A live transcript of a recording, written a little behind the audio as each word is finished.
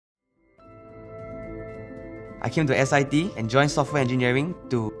I came to SIT and joined software engineering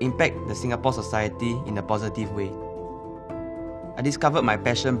to impact the Singapore society in a positive way. I discovered my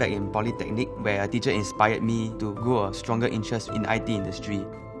passion back in Polytechnic, where a teacher inspired me to grow a stronger interest in IT industry.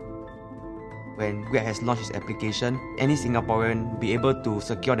 When Grab has launched its application, any Singaporean will be able to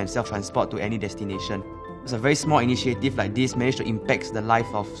secure themselves transport to any destination. It's a very small initiative like this managed to impact the life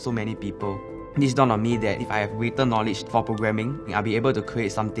of so many people. This dawned on me that if I have greater knowledge for programming, I'll be able to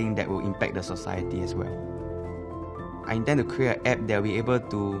create something that will impact the society as well. I intend to create an app that will be able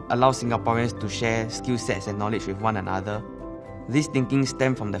to allow Singaporeans to share skill sets and knowledge with one another. This thinking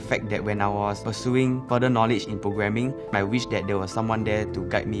stemmed from the fact that when I was pursuing further knowledge in programming, I wished that there was someone there to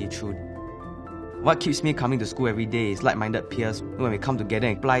guide me through. What keeps me coming to school every day is like-minded peers when we come together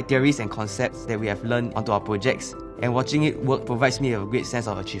and apply theories and concepts that we have learned onto our projects, and watching it work provides me a great sense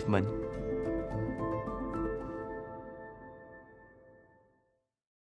of achievement.